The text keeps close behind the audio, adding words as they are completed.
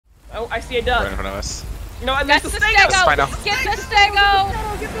Oh, I see a duck. Right in front of us. No, I Get missed the the stego! stego! Get the stego!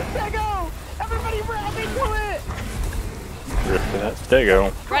 Get the stego! Everybody grab into it! Rip that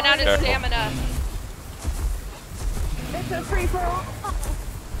stego. Run out of stamina. It's a free throw!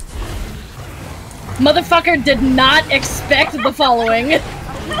 Motherfucker did not expect the following.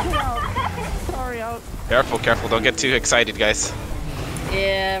 Sorry, out. Careful, careful. Don't get too excited, guys.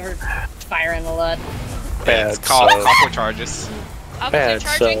 Yeah, we're firing a lot. It's called copper charges. Bad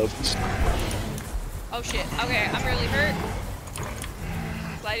charging. subs. Oh shit. Okay, I'm really hurt.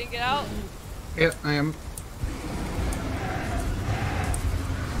 Sliding it out. Yeah, I am.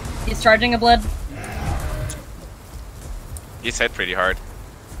 He's charging a blood. He's hit pretty hard.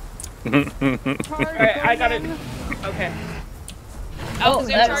 Alright, I got it. Okay. Oh,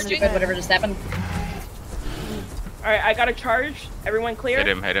 that was charging. stupid, whatever just happened. Alright, I got a charge. Everyone clear? Hit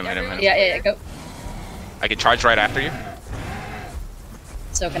him, hit him, hit him, hit him. Yeah, go. I can charge right after you.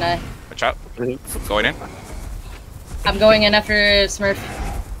 So can I. Watch out. Going in. I'm going in after Smurf.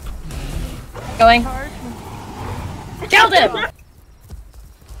 Going. Killed him!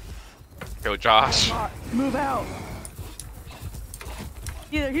 Go, Josh. Move out.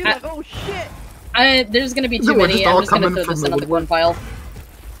 He's like, oh shit! There's gonna be too We're many. just I'm all just gonna coming throw from this the in on the woodwork. corn pile.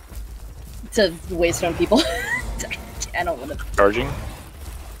 To waste on people. I don't want to. Charging.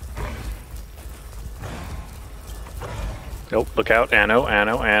 Oh, look out. Anno.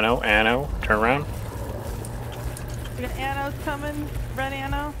 Turn around. We got Anno's coming. Red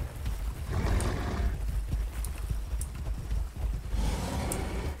Anno.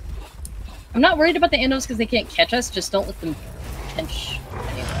 I'm not worried about the Andos because they can't catch us, just don't let them pinch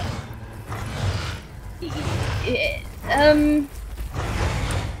anyone.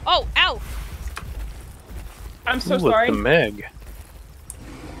 Oh, ow! I'm so Ooh, sorry. the Meg.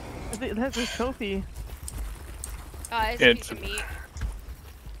 I think that's his trophy. It's a It's- piece of meat.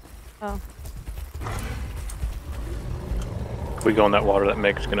 Oh. If we go in that water, that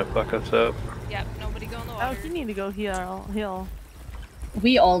Meg's gonna fuck us up. Yep, nobody go in the Oh, water. you need to go heal.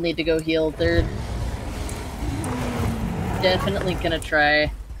 We all need to go heal. They're definitely gonna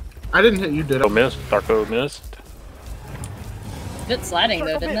try. I didn't hit you, did I? Darko missed. Bit sliding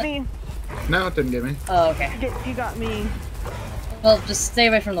though, Hit didn't it? me. No, it didn't get me. Oh, okay. You got me. Well, just stay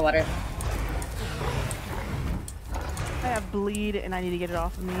away from the water. I have bleed and I need to get it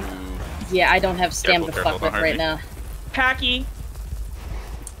off of me. Yeah, I don't have stam to Careful, fuck don't with hurt right me. now. Packy.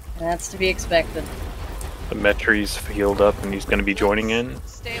 That's to be expected. The Metri's healed up and he's gonna be joining in.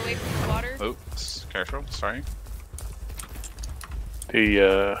 Stay away from the water. Oops, careful, sorry.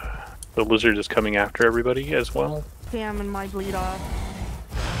 The lizard is coming after everybody as well. Damn, and my bleed off.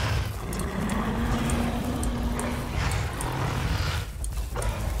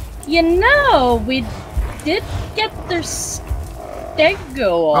 You know, we did get their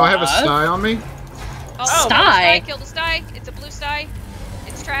stego off. Oh, I have a sty on me? Oh, Sty? Kill the sty. It's a blue sty.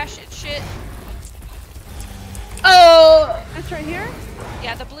 It's trash. It's shit. Oh! It's right here?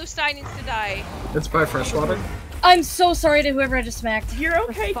 Yeah, the blue sty needs to die. It's by freshwater. I'm so sorry to whoever I just smacked. You're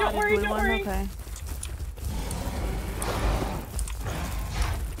okay, The don't spotted worry, blue don't one, worry. Okay.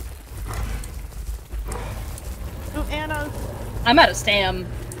 Ooh, Anna's. I'm out of stam.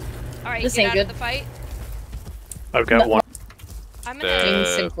 Alright, This get ain't out good. of the fight. I've got No. one. I'm The- gonna King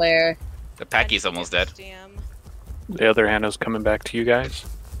Sinclair. The Packy's almost dead. Damn. The other Anno's coming back to you guys.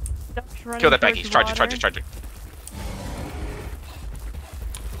 Duck's running Kill that towards Packy. the Charge it, water. charge it, charge it.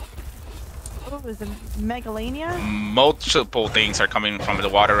 Oh, is it Megalania? Multiple things are coming from the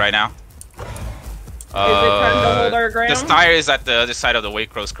water right now. Is it time to hold our ground? The sty is at the other side of the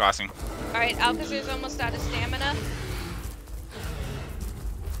Waycross crossing. Alright, Alcazar's almost out of stamina.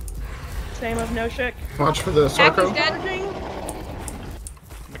 Same of no shit. Watch for the Packy's Sarko. dead. Let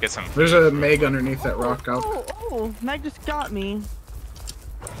me get some. There's a Meg underneath that rock out. Oh, Meg just got me.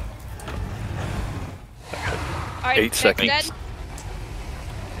 Alright, 8 Meg's seconds.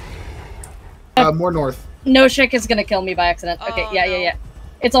 dead. More north. No Chick is gonna kill me by accident. Okay, Oh, yeah, no. yeah.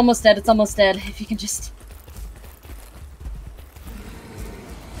 It's almost dead, it's almost dead. If you can just...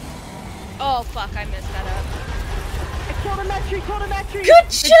 Oh fuck, I messed that up. I killed a Metri, killed a Metri! Good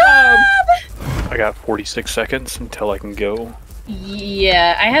job! I got 46 seconds until I can go.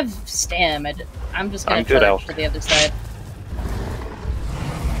 Yeah, I have stam. I'm just gonna I'm good, charge Al. for the other side.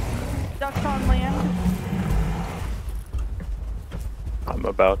 Duck's on land. I'm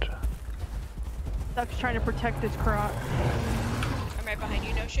about. Duck's trying to protect his crotch. I'm right behind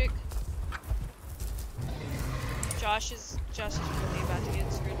you, no shit. Josh is really about to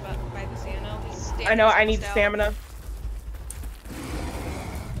get screwed by the Xano. His stamina's I know, I need almost out. stamina.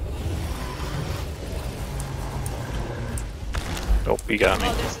 Oh, he got me.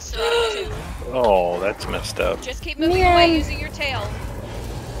 Oh, there's a Seraph Oh, that's messed up. Just keep moving Man. away using your tail.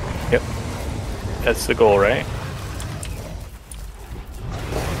 Yep. That's the goal, right?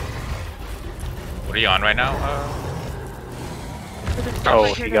 What are you on right now?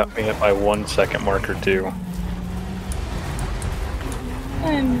 Oh, he got me hit by 1 second marker too.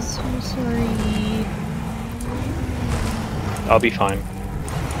 I'm so sorry. I'll be fine.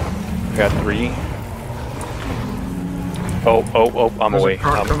 I got 3. Oh, I'm There's a away.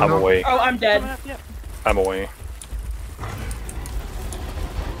 car coming I'm up. away. Oh, I'm dead. Yep. I'm away.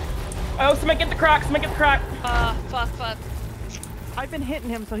 Oh, somebody get the croc. Somebody get the croc. Fuck. I've been hitting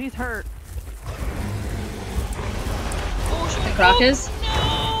him, so he's hurt. Oh, should we The croc go? is? No!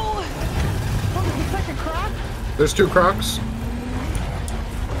 Oh, there's a second croc? There's 2 crocs.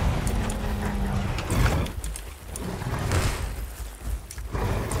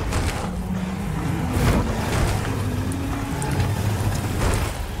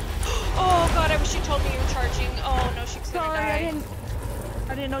 Oh god, I wish you told me you were charging. Oh no, she's gonna Sorry, die.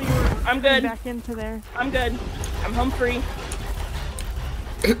 I didn't know you were I'm good. back into there. I'm good. I'm home free.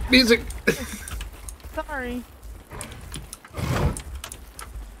 Music. Sorry.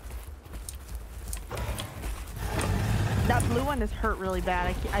 That blue one is hurt really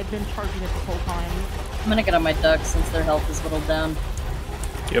bad. I've been charging it this whole time. I'm gonna get on my ducks since their health is whittled down.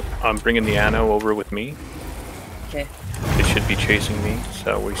 Yep, I'm bringing the Anno over with me. Okay. They should be chasing me,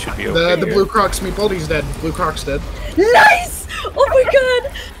 so we should be okay. The blue croc's meatball. Dead. Blue croc's dead. Nice! Oh my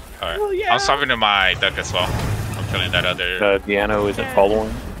god! Alright. Oh, yeah. I'm swapping to my duck as well. I'm killing that other. The Anno isn't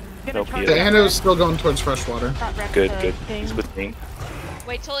following. Gonna Nope, charge he The isn't. Anno's still going towards freshwater. that Rex, Good. thing. He's with me.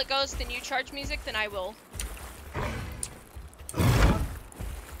 Wait till it goes, then you charge music, then I will.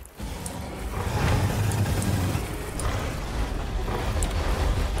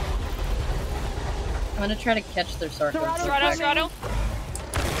 I'm gonna try to catch their sarcasm. Serrato.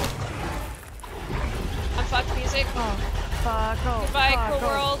 I'm fucked music. Oh, fuck. Oh, Goodbye, fuck, cool oh,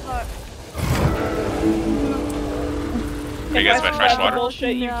 world. fuck. Are you guys by freshwater?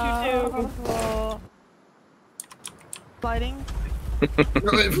 Bullshit, you No. too. Oh. Sliding.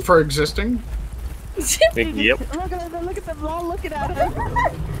 For existing. Yep. Look at them all looking at him.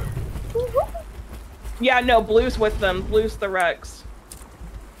 Yeah, no, Blue's with them. Blue's the Rex.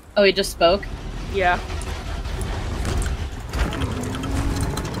 Oh, he just spoke? Yeah.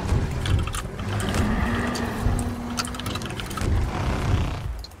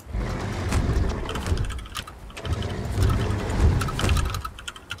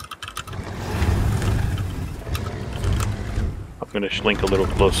 I'm gonna slink a little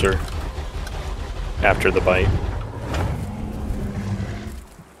closer after the bite.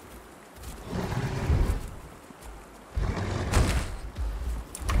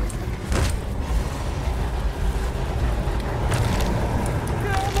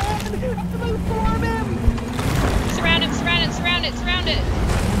 Surround it.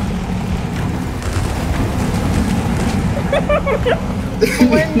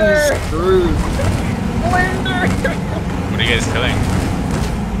 Blinder! Screwed. Blinder! What are you guys killing?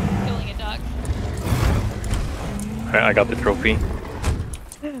 Killing a duck. I got the trophy.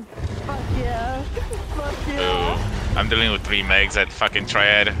 Fuck yeah. Fuck yeah. Ooh. I'm dealing with 3 megs at fucking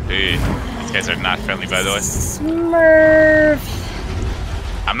Triad. Ooh. These guys are not friendly, by the way. Smurf!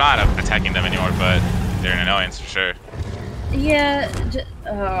 I'm not attacking them anymore, but they're an annoyance for sure. Yeah,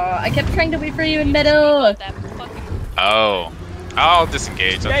 I kept trying to wait for you in meadow. That fucking... Oh. I'll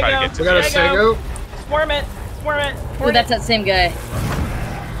disengage. I'll try to get to We got a There you go. Sego. Swarm it! Swarm it! Oh, that's that same guy.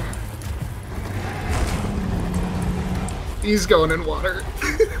 He's going in water.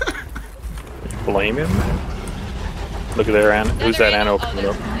 Blame him? Look at their Anno. Who's that Anno Oh, coming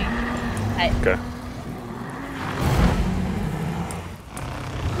there's up? something. Okay.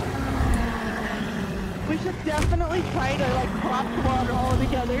 We should definitely try to like cross water all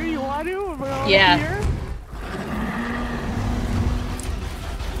together. You want to? When we're all Yeah. here?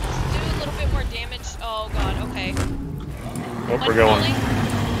 Do a little bit more damage. Oh god, okay. Oh, One we're going. falling.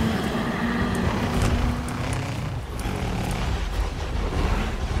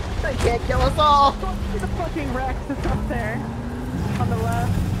 They can't kill us all! Go see the fucking Rex that's up there on the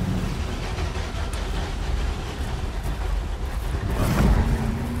left.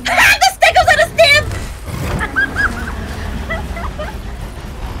 This thing goes out of stamp!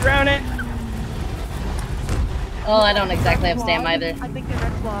 Drown it! Oh, I don't exactly have stam Log. either. I think the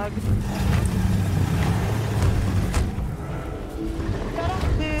Rex log. Got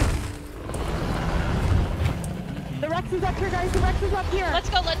him, dude. The Rex is up here, guys. The Rex is up here. Let's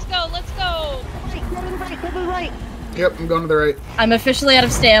go. Right, go to the right. Go to the right. Yep, I'm going to the right. I'm officially out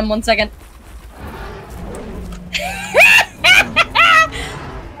of stam. 1 second.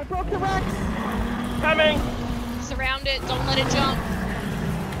 I broke the Rex. Found it. Don't let it jump.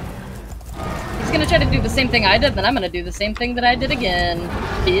 He's gonna try to do the same thing I did, then I'm gonna do the same thing that I did again.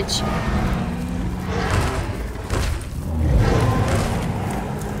 Bitch.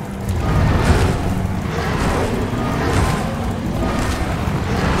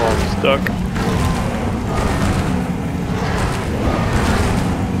 Oh, I'm stuck.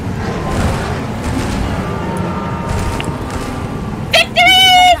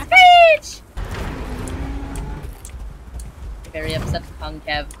 Very upset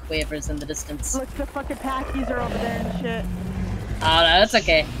Concav quavers in the distance. Look, the fucking packies are over there and shit. Oh no, that's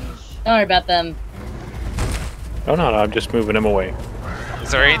okay. Don't worry about them. Oh no, I'm just moving him away.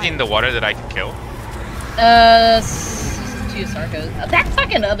 Is there anything in the water that I can kill? Two Sarcos. That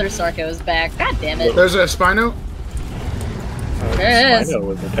fucking other Sarco is back. God damn it. There's a Spino. There it is. Spino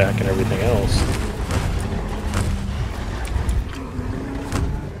was attacking everything else.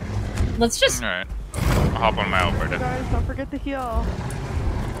 Let's just... Alright. I'll hop on my Alberta. Guys, don't forget to heal.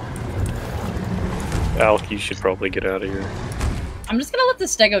 Alk, you should probably get out of here. I'm just gonna let the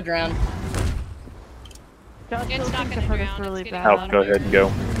Stego drown. Josh It's still not thinks gonna I hurt us drown, really it's getting bad. Alk, go ahead and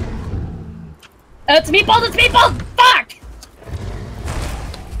go. It's Meatball! It's Meatball! Fuck!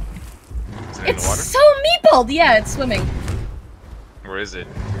 Is it in the It's water? so Meatballed! Yeah, it's swimming. Where is it?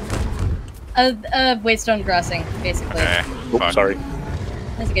 Waystone crossing, basically. Okay. Oops, Fuck. sorry.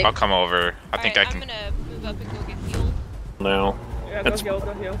 That's okay. I'll come over. I think I I'm can. gonna move up and go get healed. Now. Yeah, That's- go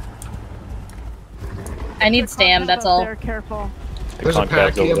heal. I need stam, that's all. There, careful. The There's a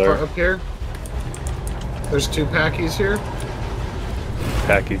Concav's packy over there. up here. There's 2 packies here.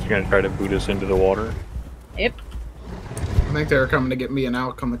 Packy's gonna try to boot us into the water. Yep. I think they were coming to get me and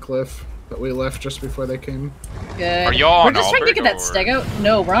Alk on the cliff, but we left just before they came. Good. Are y'all We're on just trying to get that Albert, Stego.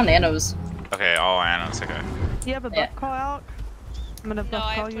 No, we're on Nanos. Okay, all Anna's okay. Do you have a buff Yeah. call out? I'm gonna No, buff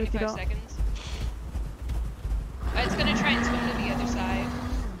I call have you if you 25 don't. seconds. It's gonna try and swim to the other side.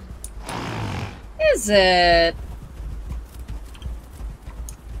 Is it?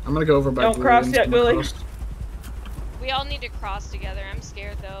 I'm gonna go over by Don't Blue cross and yet, come Billy. across. We all need to cross together. I'm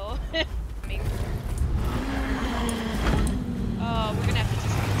scared though. I mean, oh, we're gonna have to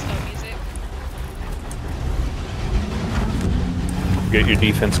just stop music. Get your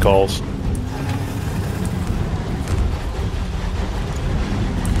defense calls.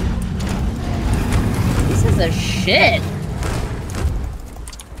 This is a shit.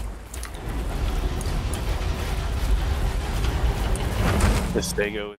 The Stego.